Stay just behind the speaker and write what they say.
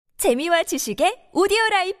재미와 지식의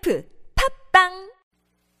오디오라이프 팝빵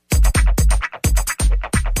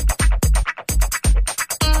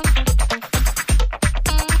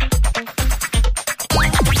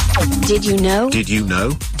Did you know? Did you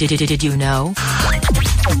know? Did you know?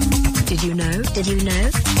 Did you know? Did you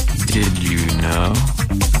know? Did you know?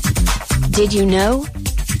 Did you know?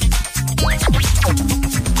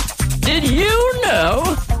 Did you know?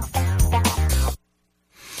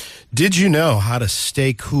 Did you know how to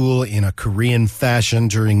stay cool in a Korean fashion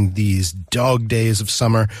during these dog days of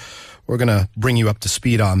summer? We're going to bring you up to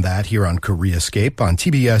speed on that here on KoreaScape on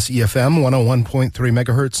TBS EFM 101.3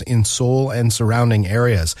 megahertz in Seoul and surrounding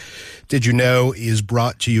areas. Did You Know is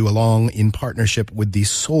brought to you along in partnership with the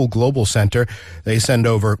Seoul Global Center. They send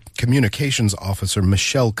over Communications Officer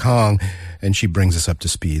Michelle Kang, and she brings us up to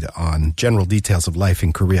speed on general details of life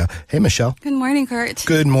in Korea. Hey, Michelle. Good morning, Kurt.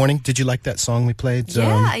 Good morning. Did you like that song we played?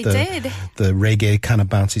 Yeah, I did. The reggae kind of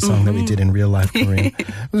bouncy song that we did in real life Korean. It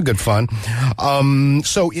was good fun.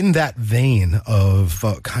 So in that vein of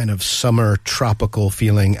kind of summer tropical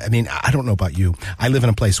feeling, I mean, I don't know about you. I live in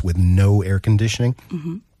a place with no air conditioning.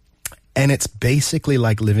 Mm-hmm. And it's basically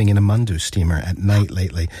like living in a mandu steamer at night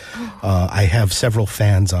lately. I have several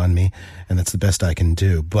fans on me, and that's the best I can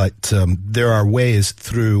do. But there are ways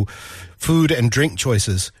through food and drink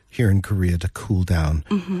choices here in Korea to cool down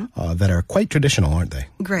that are quite traditional, aren't they?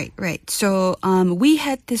 Great, right. So we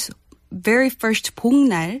had this very first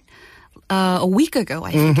복날 a week ago,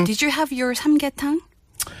 I think. Did you have your samgyetang?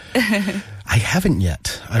 I haven't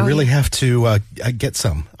yet. I really have to get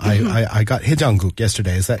some. I got haejangguk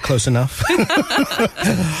yesterday. Is that close enough? I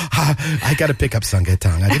got to pick up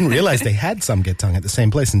samgyetang. I didn't realize they had samgyetang at the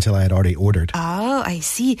same place until I had already ordered. Oh, I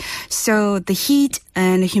see. So the heat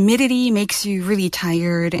and humidity makes you really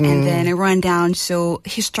tired and then run down. So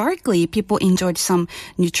historically, people enjoyed some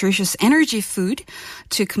nutritious energy food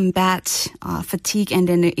to combat fatigue and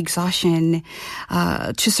then exhaustion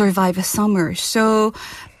to survive summer. So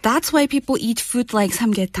that's why people eat food like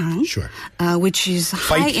samgyetang, Sure. Which is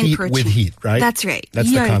Fight high in heat protein. with heat, right? That's right. That's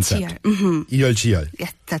the concept. 이열치열. Yeah,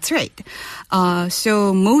 that's right.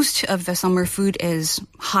 So most of the summer food is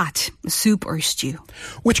hot, soup or stew.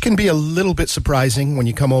 Which can be a little bit surprising when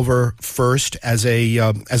you come over first as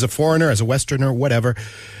a foreigner, as a Westerner, whatever,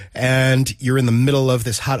 and you're in the middle of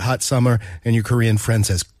this hot summer, and your Korean friend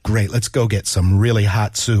says, "Great, let's go get some really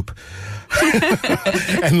hot soup."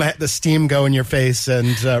 And let the steam go in your face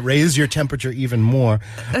and raise your temperature even more.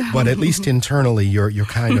 But at least internally, you're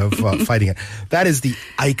kind of fighting it. That is the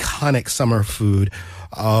iconic summer food.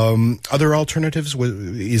 Other alternatives?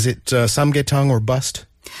 Is it samgyetang or bust?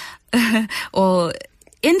 Well,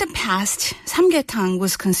 in the past, samgyetang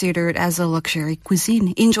was considered as a luxury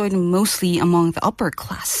cuisine, enjoyed mostly among the upper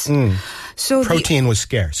class. So Protein was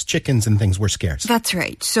scarce. Chickens and things were scarce. That's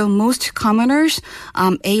right. So most commoners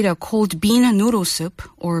ate a cold bean noodle soup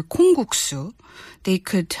or kongguksu. They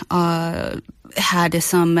could had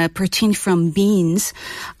some protein from beans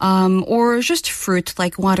or just fruit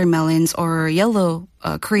like watermelons or yellow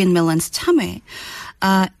Korean melons, 참외.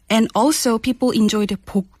 And also people enjoyed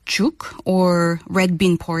bokjuk or red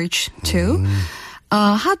bean porridge too.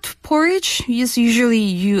 Hot porridge is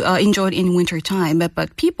usually enjoyed in wintertime,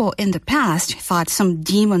 but people in the past thought some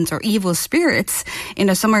demons or evil spirits in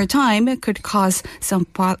the summertime could cause some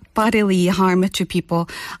bodily harm to people.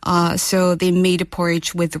 So they made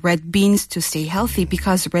porridge with red beans to stay healthy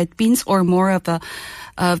because red beans or more of the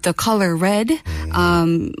color red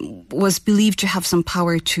was believed to have some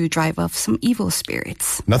power to drive off some evil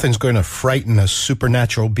spirits. Nothing's going to frighten a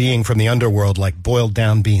supernatural being from the underworld like boiled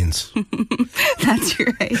down beans. That's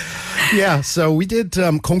right. Yeah, so we did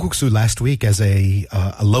kongguksu last week as a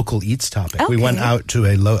local eats topic. Okay. We went out to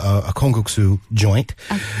a kongguksu joint,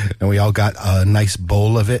 and we all got a nice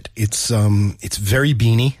bowl of it. It's very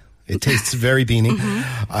beany. It tastes very beany.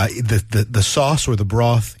 The sauce or the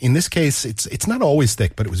broth, in this case, it's not always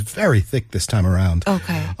thick, but it was very thick this time around.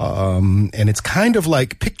 Okay. And it's kind of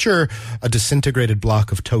like, picture a disintegrated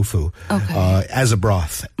block of tofu as a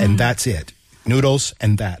broth, and that's it. Noodles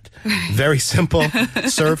and that. Very simple,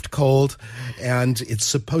 served cold, and it's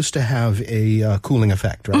supposed to have a cooling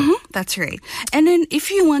effect, right? That's right. And then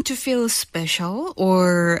if you want to feel special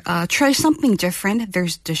or try something different,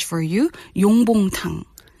 there's a dish for you, 용봉탕.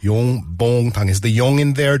 용봉탕. Is the yong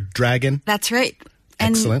in there dragon? That's right.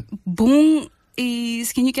 And Excellent. 봉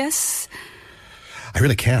is, can you guess? I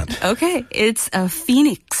really can't. Okay, it's a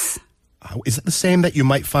phoenix. Is it the same that you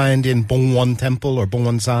might find in Bongwon Temple or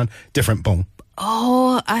Bongwon-san? Different bong.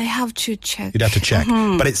 Oh, I have to check. You'd have to check.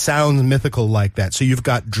 But it sounds mythical like that. So you've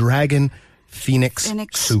got dragon phoenix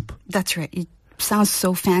soup. That's right. sounds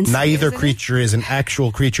so fancy. Neither isn't it? creature is an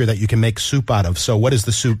actual creature that you can make soup out of. So what is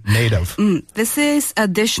the soup made of? This is a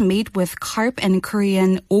dish made with carp and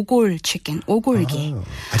Korean ogol chicken, ogolgi. Oh,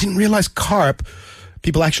 I didn't realize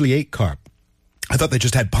people actually ate carp. I thought they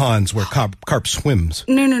just had ponds where carp swims.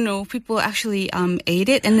 No. People actually ate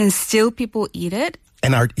it, and then still people eat it.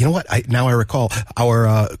 And you know what? Now I recall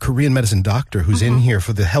our Korean medicine doctor who's in here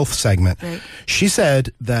for the health segment. Right. She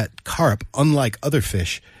said that carp, unlike other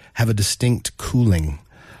fish, have a distinct cooling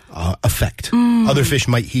effect. Other fish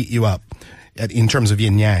might heat you up in terms of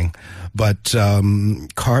yin yang, but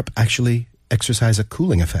carp actually exercise a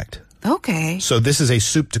cooling effect. Okay. So this is a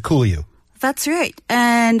soup to cool you. That's right.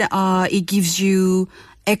 And it gives you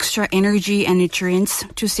extra energy and nutrients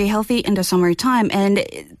to stay healthy in the summertime. And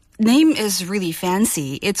name is really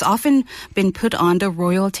fancy. It's often been put on the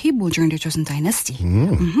royal table during the Joseon Dynasty.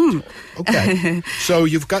 Okay. So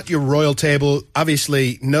you've got your royal table.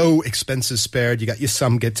 Obviously, no expenses spared. You got your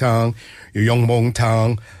samgyetang, your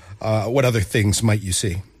yeongmongtang. What other things might you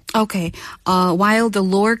see? Okay. While the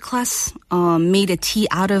lower class made a tea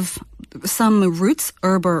out of some roots,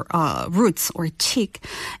 herbal roots or teak,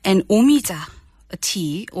 and omija, a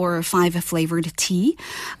tea or 5-flavored tea.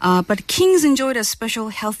 But kings enjoyed a special,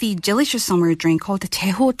 healthy, delicious summer drink called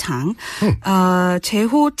jaehotang.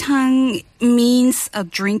 Jaehotang means a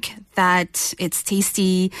drink that it's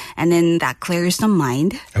tasty and then that clears the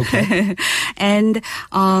mind. Okay. And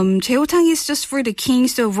jaehotang is just for the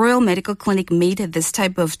kings. The Royal Medical Clinic made this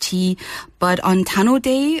type of tea. But on Tano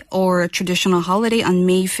Day, or a traditional holiday on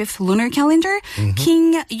May 5th lunar calendar,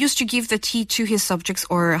 king used to give the tea to his subjects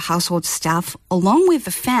or household staff along with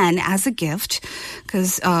the fan as a gift,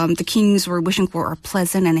 because the kings were wishing for a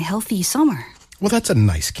pleasant and healthy summer. Well, that's a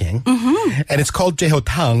nice king. And it's called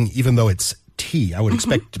jaehotang, even though it's tea. I would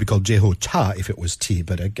expect it to be called jaehocha if it was tea,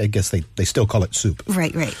 but I guess they still call it soup.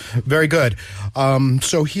 Right. Very good.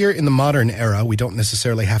 So here in the modern era, we don't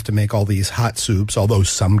necessarily have to make all these hot soups, although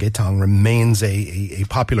samgyetang remains a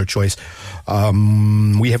popular choice.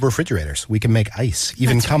 We have refrigerators. We can make ice.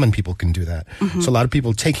 Even common people can do that. So a lot of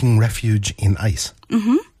people taking refuge in ice.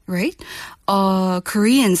 Right?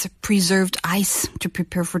 Koreans preserved ice to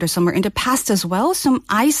prepare for the summer. In the past as well, some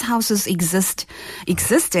ice houses existed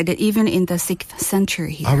even in the 6th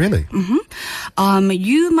century here. Oh, really?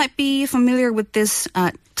 You might be familiar with this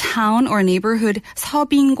town or neighborhood,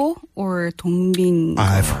 Seobingo or Dongbingo.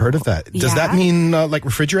 I've heard of that. Does that mean like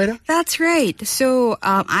refrigerator? That's right. So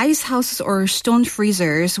ice houses or stone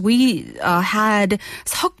freezers, we had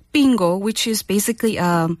Seobingo, which is basically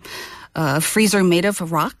freezer made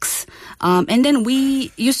of rocks. And then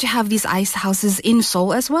we used to have these ice houses in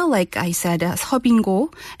Seoul as well. Like I said,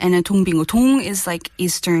 Seobingo and Dongbingo. Dong is like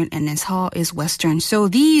eastern and then Seo is western. So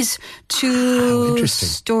these two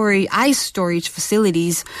ice storage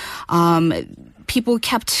facilities, people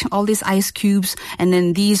kept all these ice cubes, and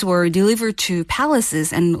then these were delivered to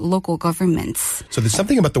palaces and local governments. So there's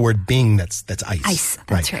something about the word bing that's ice. Ice,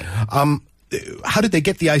 that's right. How did they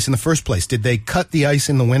get the ice in the first place? Did they cut the ice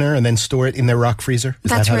in the winter and then store it in their rock freezer?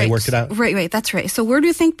 Is that how they worked it out? Right, that's right. So where do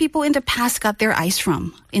you think people in the past got their ice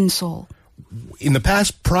from in Seoul? In the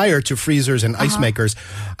past, prior to freezers and ice makers,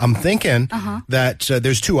 I'm thinking that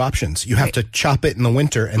there's two options. You have to chop it in the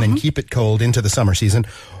winter and then keep it cold into the summer season,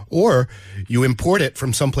 or you import it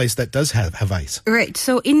from someplace that does have ice. Right.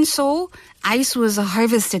 So in Seoul, ice was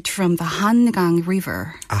harvested from the Kang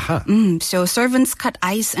River. So servants cut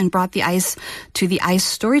ice and brought the ice to the ice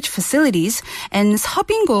storage facilities. And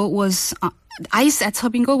ice at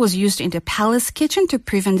Seobingo was used in the palace kitchen to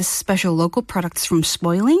prevent the special local products from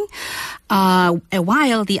spoiling. While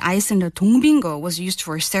the ice in the Dongbingo was used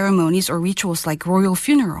for ceremonies or rituals like royal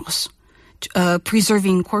funerals.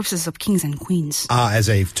 Preserving corpses of kings and queens.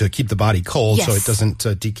 To keep the body cold so it doesn't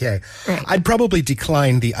decay. Right. I'd probably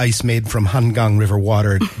decline the ice made from Kang River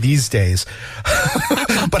water these days.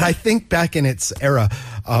 But I think back in its era,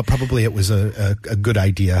 probably it was a good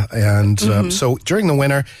idea. And so during the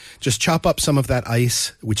winter, just chop up some of that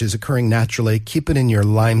ice, which is occurring naturally, keep it in your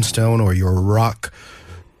limestone or your rock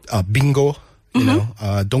bingo.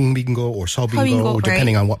 Dongbingo or Seobingo, or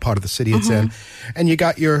depending on what part of the city it's in. And you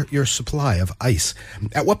got your supply of ice.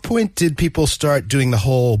 At what point did people start doing the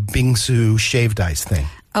whole bingsu shaved ice thing?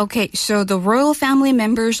 Okay, so the royal family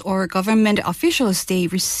members or government officials, they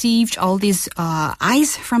received all these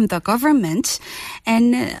ice from the government.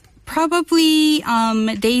 And probably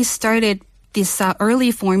they started these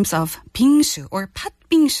early forms of bingsu or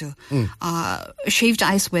팥빙수, shaved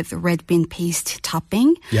ice with red bean paste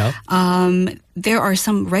topping. Yeah. There are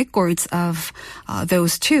some records of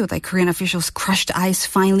those too. Like Korean officials crushed ice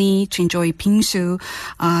finely to enjoy bingsu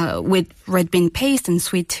with red bean paste and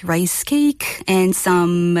sweet rice cake and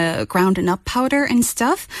some ground nut powder and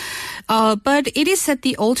stuff. But it is said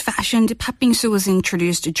the old-fashioned 팥빙수 was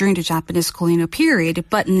introduced during the Japanese colonial period.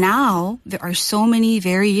 But now there are so many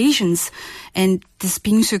variations, and this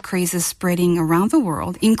bingsu craze is spreading around the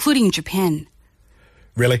world, including Japan.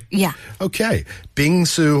 Really? Yeah. Okay.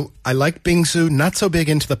 Bingsu. I like bingsu. Not so big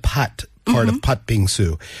into the pot part of pot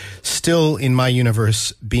bingsu. Still, in my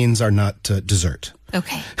universe, beans are not dessert.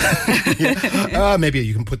 Okay. Maybe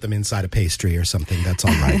you can put them inside a pastry or something. That's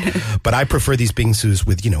all right. But I prefer these bingsus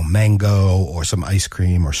with, mango or some ice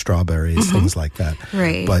cream or strawberries, things like that.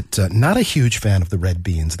 Right. But not a huge fan of the red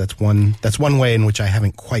beans. That's one way in which I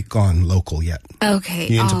haven't quite gone local yet. Okay.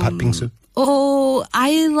 You into pot bingsu? Oh,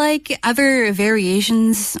 I like other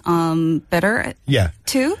variations better. Yeah.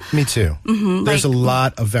 Too. Me too. There's a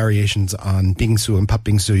lot of variations on bingsu and pot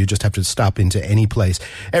bingsu. You just have to stop into any place.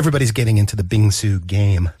 Everybody's getting into the bingsu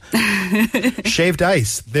game. Shaved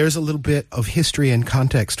ice. There's a little bit of history and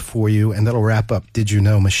context for you, and that'll wrap up Did You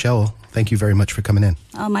Know? Michelle, thank you very much for coming in.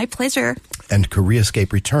 My pleasure. And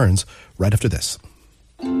Koreascape returns right after this.